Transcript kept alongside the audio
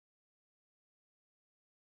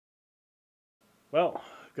Well,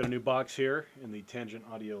 I've got a new box here in the Tangent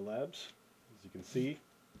Audio Labs. As you can see,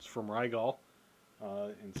 it's from Rigol.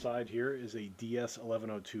 Inside here is a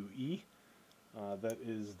DS1102E. That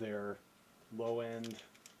is their low-end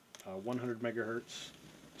 100 megahertz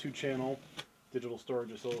 2-channel digital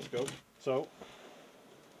storage oscilloscope. So,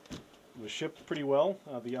 it was shipped pretty well.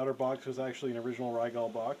 The outer box was actually an original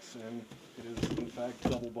Rigol box, and it is in fact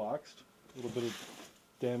double boxed. A little bit of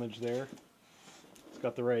damage there. It's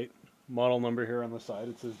got the right model number here on the side.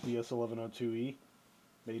 It says DS1102E,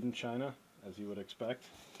 made in China, as you would expect.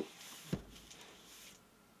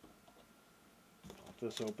 Pop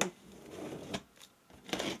this open.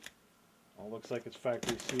 All looks like it's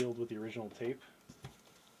factory sealed with the original tape.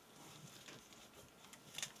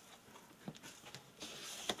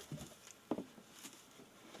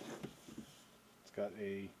 It's got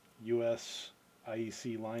a US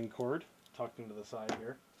IEC line cord tucked into the side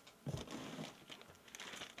here.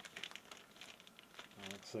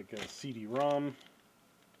 Looks like a CD-ROM,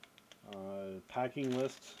 packing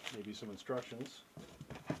list, maybe some instructions,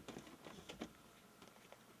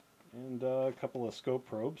 and a couple of scope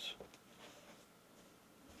probes.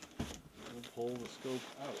 We'll pull the scope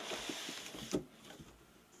out. In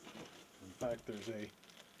fact, there's a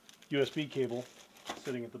USB cable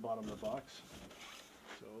sitting at the bottom of the box.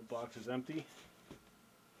 So the box is empty.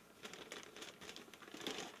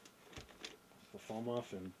 The foam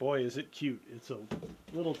off, and boy is it cute. It's a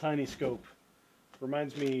little tiny scope.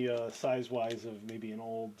 Reminds me size-wise of maybe an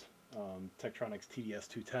old Tektronix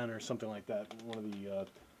TDS210 or something like that. One of the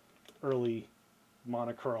early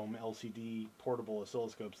monochrome LCD portable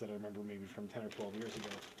oscilloscopes that I remember maybe from 10 or 12 years ago.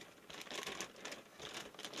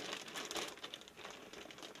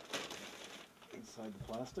 Inside the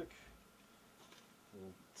plastic, a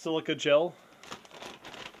little silica gel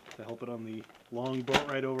to help it on the long boat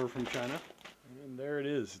ride over from China. And there it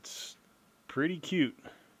is. It's pretty cute.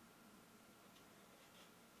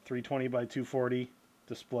 320 by 240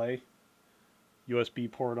 display. USB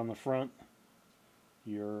port on the front.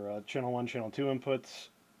 Your channel 1, channel 2 inputs.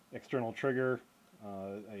 External trigger.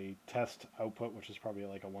 A test output, which is probably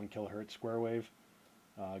like a 1 kilohertz square wave.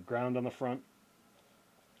 Ground on the front.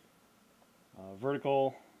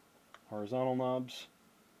 Vertical, horizontal knobs.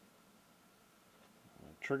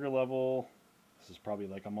 Trigger level. This is probably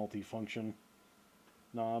like a multi-function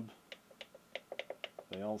knob.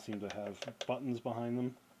 They all seem to have buttons behind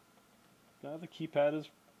them. The keypad is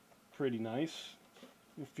pretty nice.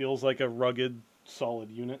 It feels like a rugged,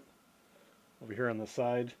 solid unit. Over here on the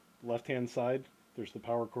side, left-hand side, there's the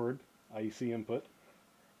power cord, IEC input.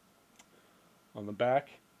 On the back,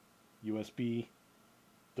 USB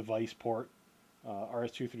device port,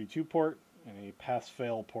 RS-232 port, and a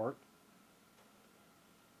pass-fail port.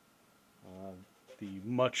 The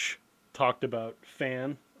much talked about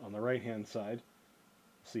fan on the right hand side.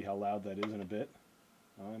 See how loud that is in a bit.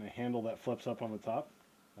 And a handle that flips up on the top.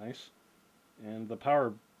 Nice. And the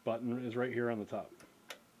power button is right here on the top.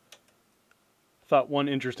 I thought one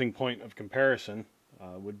interesting point of comparison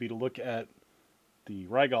would be to look at the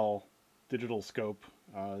Rigol digital scope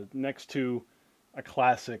next to a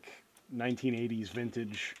classic 1980s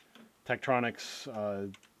vintage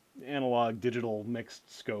Tektronix analog digital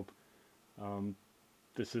mixed scope.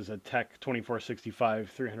 This is a Tech 2465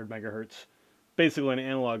 300 megahertz, basically an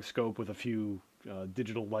analog scope with a few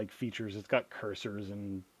digital-like features. It's got cursors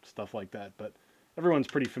and stuff like that, but everyone's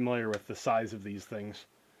pretty familiar with the size of these things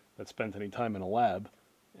that spent any time in a lab,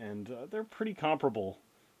 and they're pretty comparable.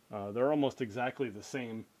 They're almost exactly the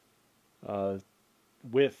same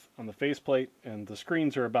width on the faceplate, and the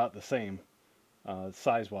screens are about the same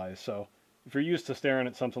size-wise. So if you're used to staring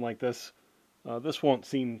at something like this, this won't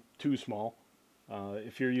seem too small.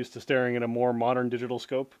 If you're used to staring at a more modern digital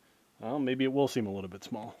scope, well, maybe it will seem a little bit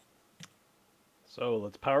small. So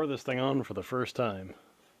let's power this thing on for the first time.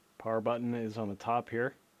 Power button is on the top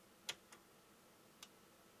here.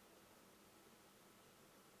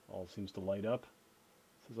 All seems to light up.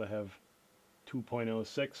 It says I have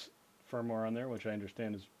 2.06 firmware on there, which I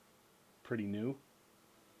understand is pretty new.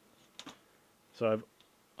 So I've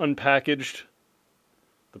unpackaged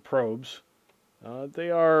the probes. They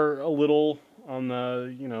are a little on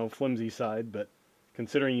the, flimsy side, but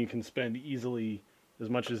considering you can spend easily as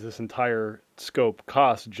much as this entire scope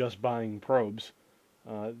costs just buying probes,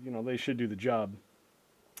 they should do the job.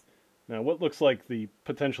 Now, what looks like the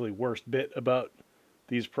potentially worst bit about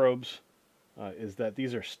these probes is that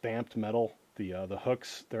these are stamped metal. The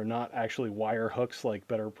hooks, they're not actually wire hooks like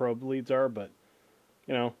better probe leads are, but,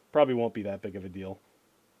 probably won't be that big of a deal.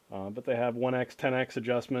 But they have 1x, 10x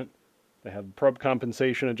adjustment. They have probe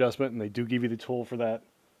compensation adjustment, and they do give you the tool for that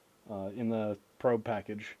in the probe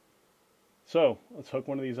package. So let's hook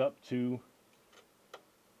one of these up to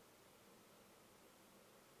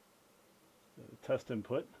the test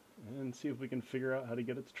input and see if we can figure out how to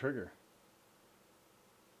get it to trigger.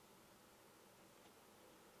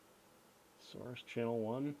 Source channel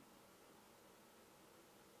 1.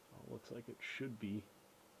 Oh, looks like it should be.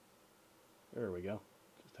 There we go.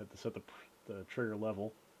 Just had to set the trigger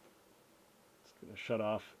level. It's going to shut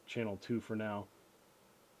off channel 2 for now.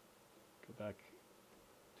 Go back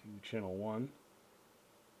to channel 1.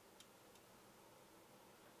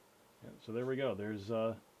 And so there we go. There's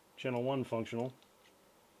channel 1 functional.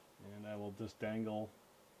 And I will just dangle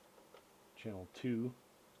channel 2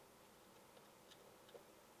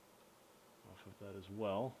 off of that as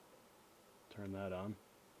well. Turn that on.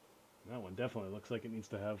 And that one definitely looks like it needs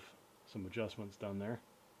to have some adjustments done there.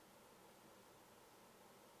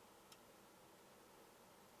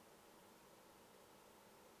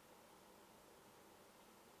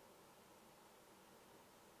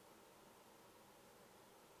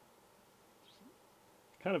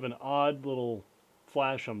 Kind of an odd little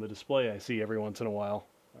flash on the display I see every once in a while.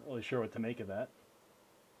 Not really sure what to make of that.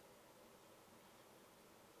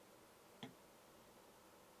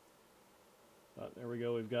 But there we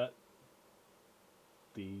go, we've got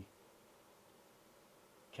the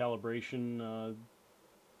calibration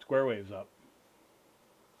square waves up.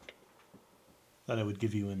 Thought I would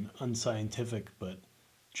give you an unscientific but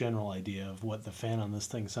general idea of what the fan on this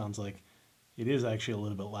thing sounds like. It is actually a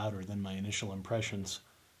little bit louder than my initial impressions.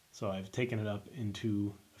 So I've taken it up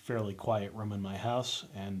into a fairly quiet room in my house,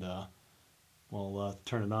 and we'll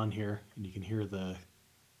turn it on here, and you can hear the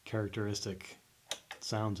characteristic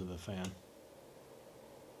sounds of the fan.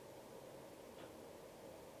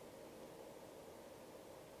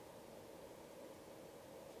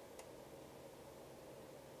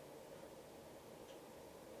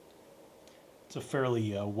 It's a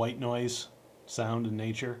fairly white noise sound in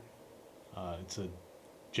nature. It's a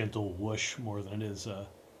gentle whoosh more than it is a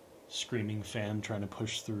screaming fan trying to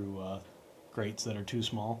push through grates that are too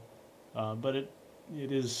small. But it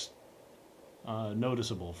is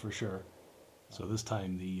noticeable for sure. So this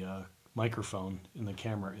time the microphone in the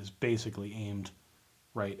camera is basically aimed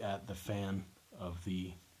right at the fan of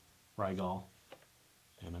the Rigol.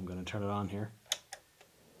 And I'm going to turn it on here.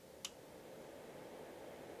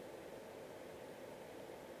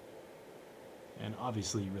 And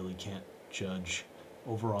obviously you really can't judge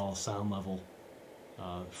overall sound level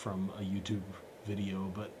from a YouTube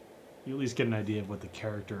video, but you at least get an idea of what the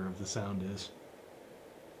character of the sound is.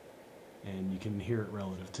 And you can hear it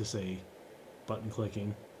relative to, say, button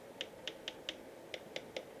clicking.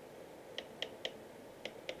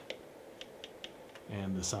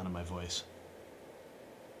 And the sound of my voice.